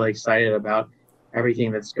 So we're really excited about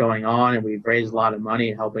everything that's going on. And we've raised a lot of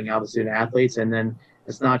money helping out the student athletes. And then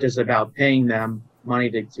it's not just about paying them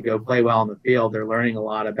money to go play well on the field. They're learning a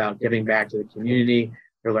lot about giving back to the community.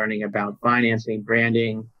 They're learning about financing,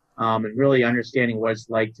 branding, and really understanding what it's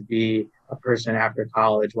like to be a person after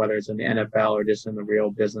college, whether it's in the NFL or just in the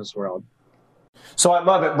real business world. So I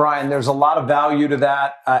love it, Brian. There's a lot of value to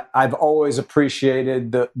that. I've always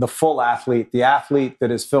appreciated the full athlete, the athlete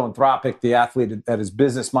that is philanthropic, the athlete that is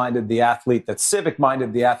business-minded, the athlete that's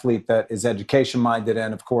civic-minded, the athlete that is education-minded,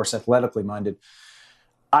 and, of course, athletically minded.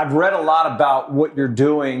 I've read a lot about what you're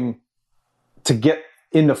doing to get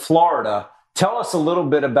into Florida. Tell us a little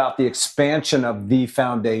bit about the expansion of the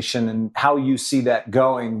foundation and how you see that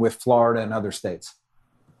going with Florida and other states.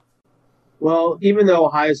 Well, even though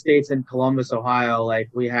Ohio State's in Columbus, Ohio,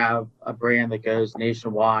 we have a brand that goes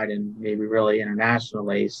nationwide and maybe really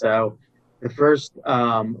internationally. So the first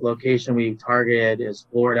location we targeted is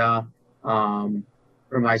Florida.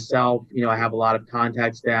 For myself, I have a lot of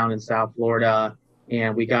contacts down in South Florida,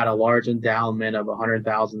 and we got a large endowment of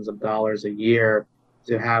 $100,000s a year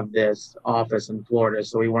to have this office in Florida.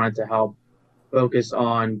 So we wanted to help focus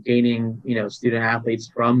on gaining, student athletes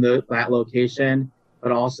from that location,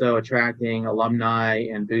 but also attracting alumni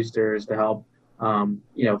and boosters to help,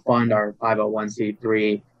 fund our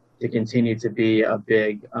 501c3 to continue to be a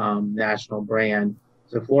big national brand.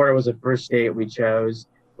 So Florida was the first state we chose.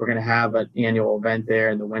 We're going to have an annual event there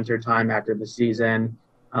in the wintertime after the season.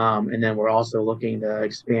 And then we're also looking to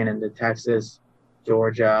expand into Texas,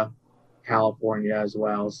 Georgia, California as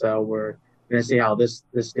well. So we're going to see how this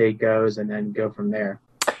state goes and then go from there.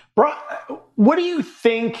 Bro, what do you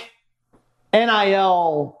think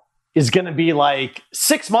NIL is going to be like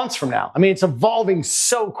 6 months from now? I mean, it's evolving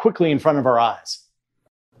so quickly in front of our eyes.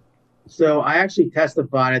 So I actually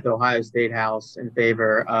testified at the Ohio State House in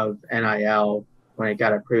favor of NIL when it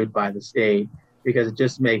got approved by the state, because it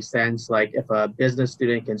just makes sense. Like, if a business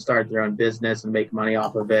student can start their own business and make money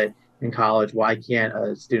off of it in college, why can't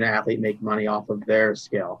a student athlete make money off of their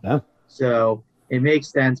skill? Yeah. So it makes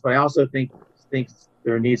sense. But I also think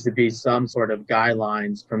there needs to be some sort of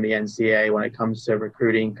guidelines from the NCAA when it comes to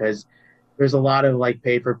recruiting, because there's a lot of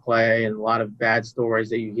pay for play and a lot of bad stories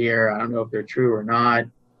that you hear. I don't know if they're true or not.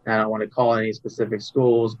 I don't want to call any specific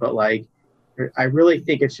schools, but I really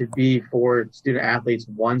think it should be for student athletes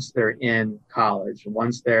once they're in college,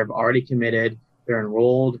 once they're already committed, they're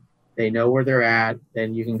enrolled, they know where they're at,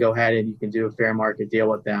 then you can go ahead and you can do a fair market deal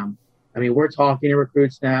with them. I mean, we're talking to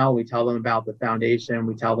recruits now. We tell them about the foundation.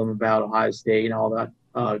 We tell them about Ohio State and all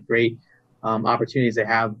that great opportunities they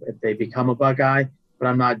have if they become a Buckeye. But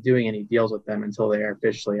I'm not doing any deals with them until they are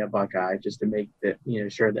officially a Buckeye, just to make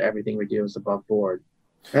sure that everything we do is above board.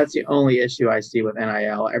 That's the only issue I see with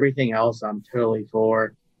NIL. Everything else I'm totally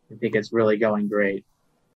for. I think it's really going great.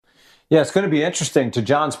 Yeah, it's going to be interesting. To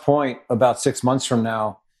John's point about 6 months from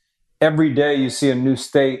now, every day you see a new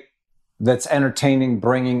state that's entertaining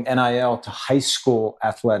bringing NIL to high school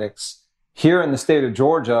athletics. Here in the state of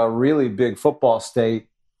Georgia, a really big football state,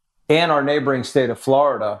 and our neighboring state of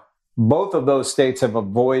Florida, both of those states have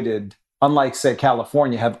avoided, unlike, say,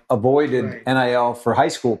 California, have avoided NIL for high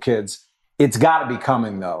school kids. It's got to be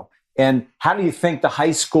coming, though. And how do you think the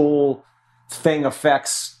high school thing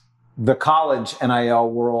affects the college NIL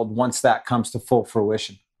world once that comes to full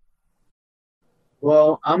fruition?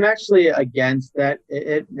 Well, I'm actually against that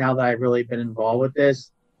now that I've really been involved with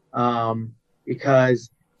this, because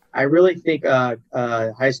I really think a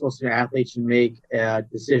high school student athlete should make a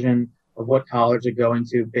decision of what college they're going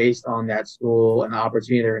to based on that school and the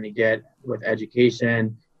opportunity they're going to get with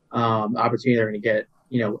education, opportunity they're going to get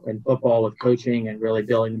in football with coaching and really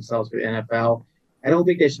building themselves for the NFL. I don't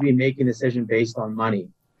think they should be making a decision based on money.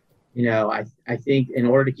 I think in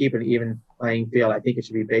order to keep an even playing field, I think it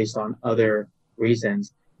should be based on other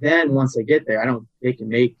reasons. Then once they get there, they can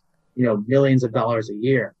make, millions of dollars a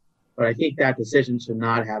year. But I think that decision should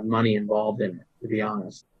not have money involved in it, to be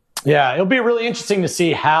honest. Yeah, it'll be really interesting to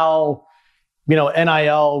see how,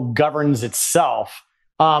 NIL governs itself.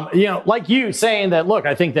 Like you saying that, look,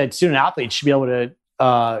 I think that student athletes should be able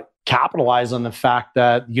to capitalize on the fact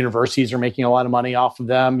that universities are making a lot of money off of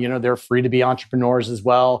them. They're free to be entrepreneurs as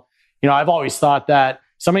well. I've always thought that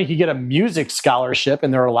somebody could get a music scholarship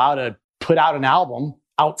and they're allowed to put out an album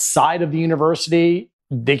outside of the university.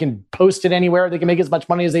 They can post it anywhere. They can make as much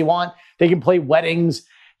money as they want. They can play weddings,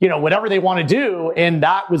 whatever they want to do. And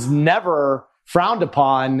that was never frowned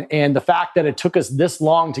upon. And the fact that it took us this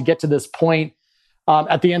long to get to this point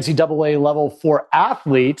at the NCAA level for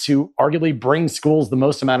athletes who arguably bring schools the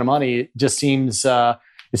most amount of money just seems odd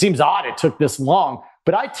it took this long.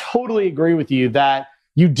 But I totally agree with you that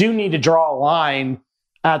you do need to draw a line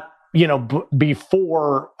at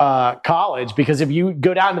before college, because if you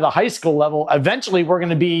go down to the high school level, eventually we're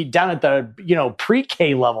going to be down at the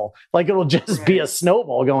pre-K level. Like it'll just be a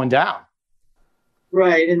snowball going down.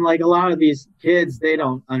 Right, and like a lot of these kids, they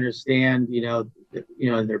don't understand.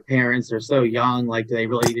 Their parents are so young. Like, do they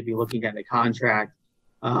really need to be looking at a contract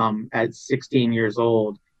at 16 years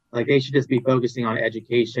old? Like, they should just be focusing on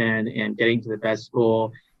education and getting to the best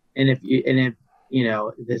school. And if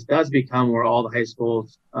this does become where all the high school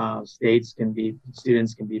students can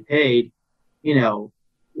be paid,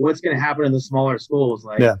 what's going to happen in the smaller schools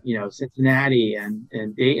like Cincinnati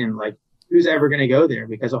and Dayton? Like, who's ever going to go there?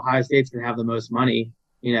 Because Ohio State's going to have the most money,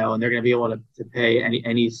 and they're going to be able to pay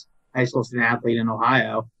any high school student athlete in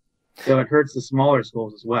Ohio. So it hurts the smaller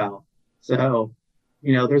schools as well. So,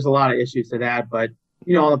 there's a lot of issues to that. But,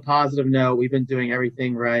 on a positive note, we've been doing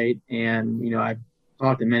everything right. And, I've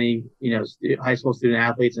talked to many, high school student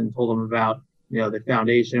athletes and told them about, the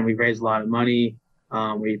foundation. We've raised a lot of money.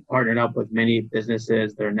 We've partnered up with many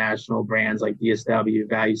businesses. They're national brands like DSW,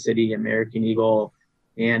 Value City, American Eagle.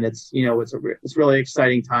 And it's a really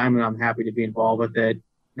exciting time, and I'm happy to be involved with it.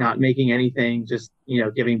 Not making anything, just,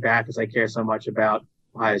 giving back because I care so much about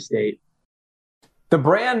Ohio State. The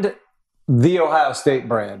brand, the Ohio State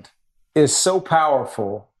brand, is so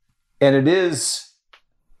powerful, and it is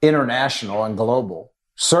international and global,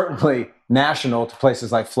 certainly national to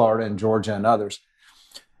places like Florida and Georgia and others.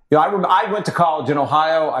 I went to college in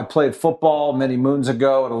Ohio. I played football many moons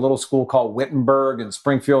ago at a little school called Wittenberg in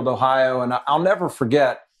Springfield, Ohio. And I'll never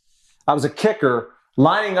forget, I was a kicker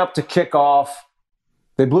lining up to kick off.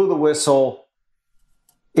 They blew the whistle.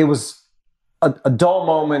 It was a dull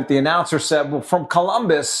moment. The announcer said, well, from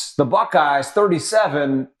Columbus, the Buckeyes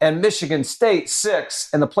 37 and Michigan State 6,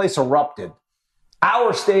 and the place erupted.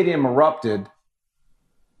 Our stadium erupted.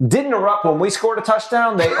 Didn't erupt when we scored a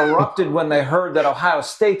touchdown. They erupted when they heard that Ohio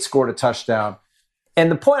State scored a touchdown. And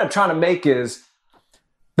the point I'm trying to make is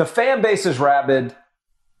the fan base is rabid.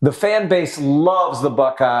 The fan base loves the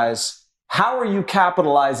Buckeyes. How are you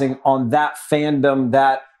capitalizing on that fandom,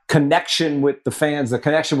 that connection with the fans, the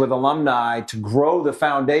connection with alumni to grow the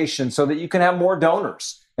foundation so that you can have more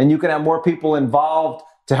donors and you can have more people involved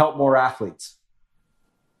to help more athletes?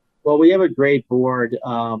 Well, we have a great board.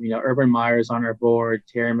 Urban Meyer's on our board,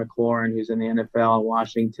 Terry McLaurin, who's in the NFL in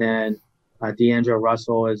Washington. D'Angelo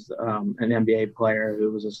Russell is an NBA player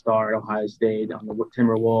who was a star at Ohio State on the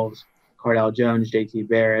Timberwolves. Cardell Jones, JT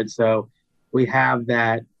Barrett. So we have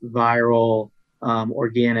that viral,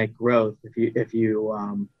 organic growth. If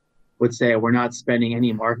you would say we're not spending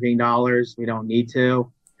any marketing dollars, we don't need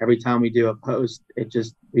to. Every time we do a post,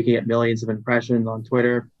 we can get millions of impressions on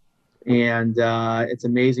Twitter. And it's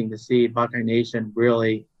amazing to see Buckeye Nation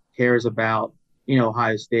really cares about,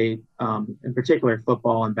 Ohio State, in particular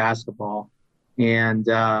football and basketball. And,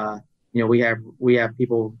 we have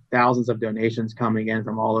people, thousands of donations coming in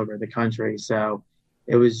from all over the country. So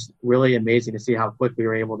it was really amazing to see how quick we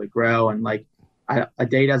were able to grow. And a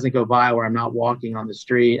day doesn't go by where I'm not walking on the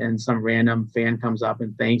street and some random fan comes up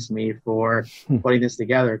and thanks me for putting this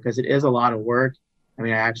together, because it is a lot of work. I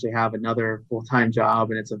mean, I actually have another full-time job,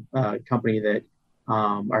 and it's a company that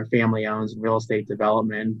our family owns in real estate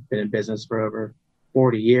development, been in business for over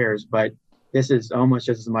 40 years. But this is almost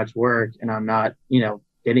just as much work, and I'm not,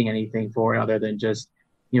 getting anything for it other than just,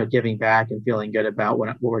 giving back and feeling good about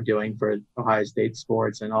what we're doing for Ohio State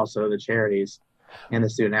sports and also the charities and the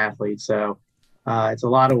student athletes. So it's a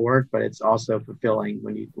lot of work, but it's also fulfilling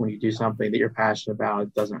when you do something that you're passionate about.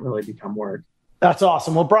 It doesn't really become work. That's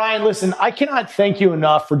awesome. Well, Brian, listen, I cannot thank you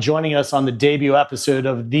enough for joining us on the debut episode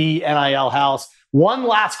of the NIL House. One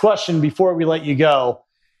last question before we let you go.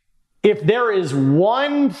 If there is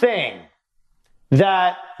one thing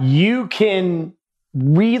that you can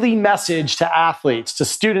really message to athletes, to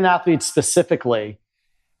student athletes specifically,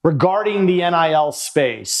 regarding the NIL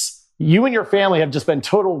space, you and your family have just been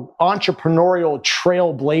total entrepreneurial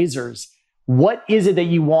trailblazers. What is it that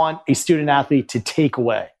you want a student athlete to take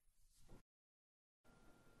away?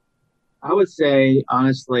 I would say,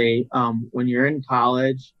 honestly, when you're in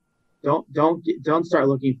college, don't start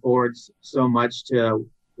looking forward so much to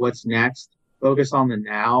what's next. Focus on the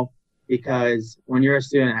now, because when you're a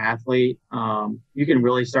student athlete, you can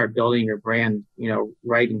really start building your brand,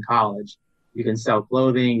 right in college. You can sell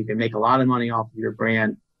clothing. You can make a lot of money off of your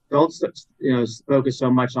brand. Don't, focus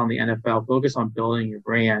so much on the NFL. Focus on building your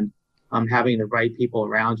brand, having the right people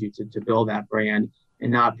around you to build that brand,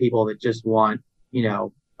 and not people that just want, a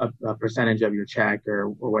percentage of your check or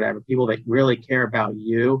whatever. People that really care about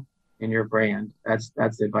you and your brand. That's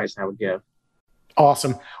the advice I would give.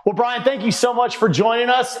 Awesome. Well, Brian, thank you so much for joining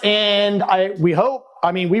us. And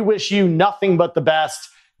we wish you nothing but the best.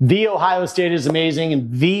 The Ohio State is amazing,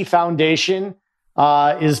 and the foundation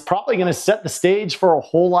is probably going to set the stage for a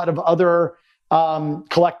whole lot of other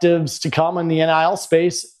collectives to come in the NIL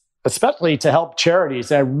space, especially to help charities.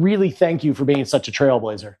 And I really thank you for being such a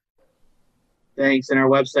trailblazer. Thanks. And our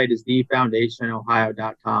website is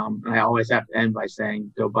thefoundationohio.com. And I always have to end by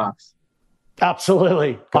saying, go Bucks.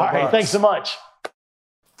 Absolutely. Go All right. Bucks. Thanks so much.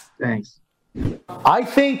 Thanks. I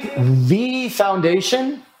think the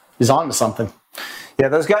foundation is on to something. Yeah,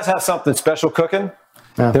 those guys have something special cooking.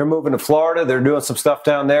 Yeah. They're moving to Florida. They're doing some stuff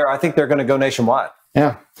down there. I think they're going to go nationwide.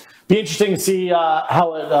 Yeah. Be interesting to see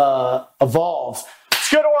how it evolves. Let's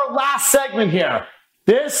go to our last segment here.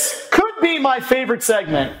 This could be my favorite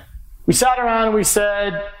segment. We sat around and we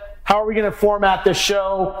said, how are we going to format this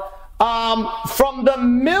show? From the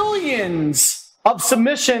millions of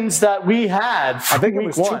submissions that we had. I think it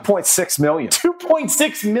was 2.6 million.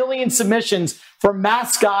 2.6 million submissions for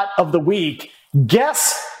Mascot of the Week.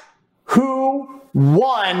 Guess who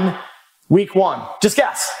won week 1? Just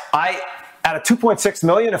guess. Out of 2.6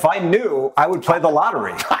 million, if I knew, I would play the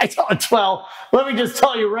lottery. I thought, well, let me just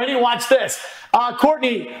tell you. Ready? Watch this.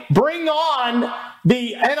 Courtney, bring on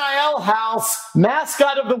the NIL House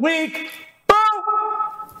Mascot of the Week. Boom!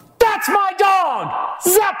 That's my dog,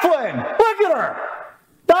 Zeppelin. Look at her.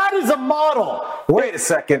 That is a model. Wait a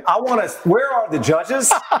second. Where are the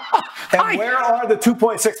judges? And where are the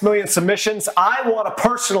 2.6 million submissions? I want to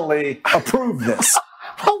personally approve this.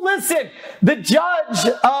 Well, listen, the judge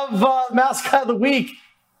of Mascot of the Week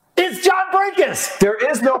is John Brinkus. There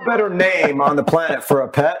is no better name on the planet for a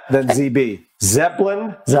pet than ZB.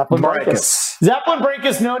 Zeppelin Brinkus. Zeppelin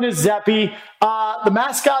Brinkus, known as Zeppy. The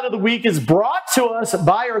Mascot of the Week is brought to us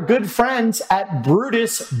by our good friends at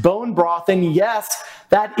Brutus Bone Broth. And yes,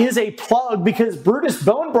 that is a plug, because Brutus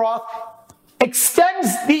Bone Broth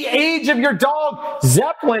extends the age of your dog.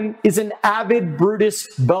 Zeppelin is an avid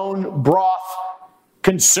Brutus Bone Broth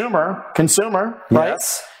consumer, right?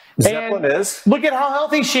 Yes, Zeppelin is. Look at how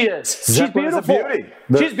healthy she is. Zeppelin She's beautiful. Is a beauty.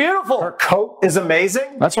 She's beautiful. Her coat is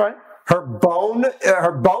amazing. That's right. Her bone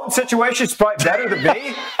situation is probably better than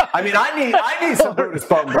me. I mean, I need some Brutus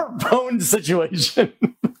Bone. Her bone situation.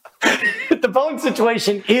 The bone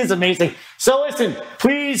situation is amazing. So listen,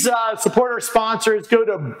 please support our sponsors. Go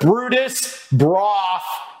to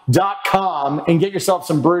BrutusBroth.com and get yourself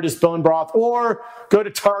some Brutus Bone Broth, or go to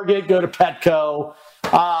Target, go to Petco.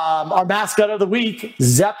 Our Mascot of the Week,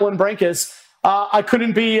 Zeppelin Brinkus. I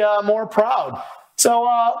couldn't be more proud. So,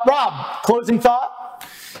 Rob, closing thought?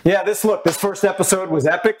 Yeah, this first episode was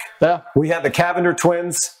epic. Yeah. We had the Cavender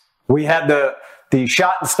twins. We had the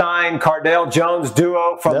Schottenstein Cardale Jones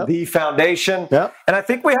duo from The Foundation. Yep. And I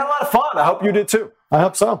think we had a lot of fun. I hope you did too. I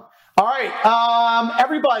hope so. All right,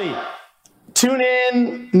 everybody, tune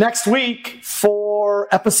in next week for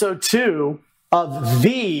episode 2 of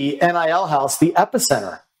the NIL House, the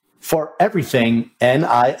epicenter for everything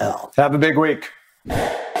NIL. Have a big week.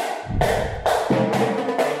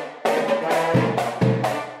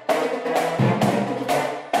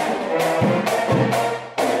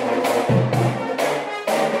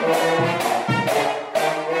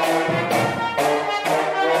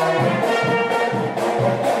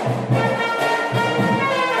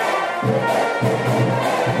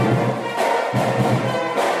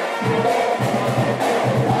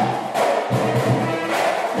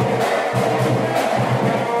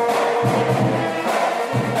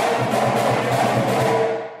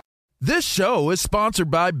 This show is sponsored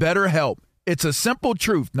by BetterHelp. It's a simple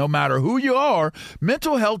truth. No matter who you are,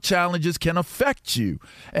 mental health challenges can affect you,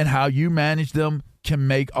 and how you manage them can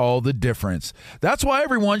make all the difference. That's why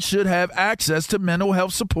everyone should have access to mental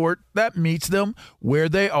health support that meets them where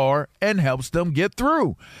they are and helps them get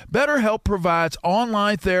through. BetterHelp provides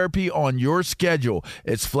online therapy on your schedule.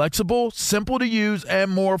 It's flexible, simple to use,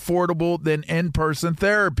 and more affordable than in-person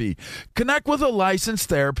therapy. Connect with a licensed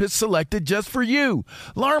therapist selected just for you.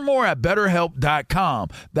 Learn more at BetterHelp.com.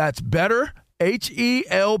 That's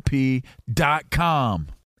BetterHelp.com.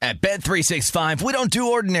 At Bet365, we don't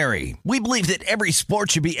do ordinary. We believe that every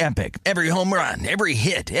sport should be epic. Every home run, every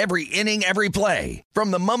hit, every inning, every play. From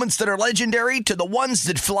the moments that are legendary to the ones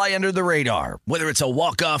that fly under the radar. Whether it's a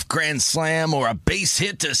walk-off grand slam or a base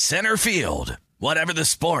hit to center field. Whatever the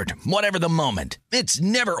sport, whatever the moment, it's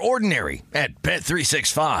never ordinary at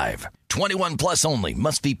Bet365. 21 plus only.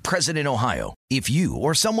 Must be present in Ohio. If you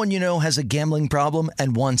or someone you know has a gambling problem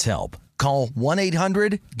and wants help, call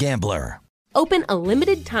 1-800-GAMBLER. Open a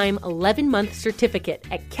limited-time 11-month certificate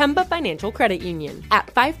at Kemba Financial Credit Union. At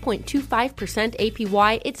 5.25%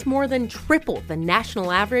 APY, it's more than triple the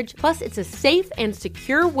national average, plus it's a safe and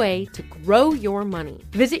secure way to grow your money.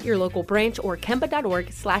 Visit your local branch or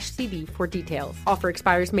kemba.org/CD for details. Offer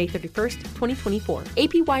expires May 31st, 2024.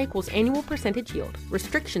 APY equals annual percentage yield.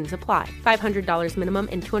 Restrictions apply. $500 minimum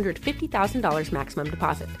and $250,000 maximum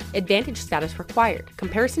deposit. Advantage status required.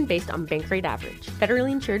 Comparison based on bank rate average.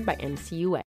 Federally insured by NCUA.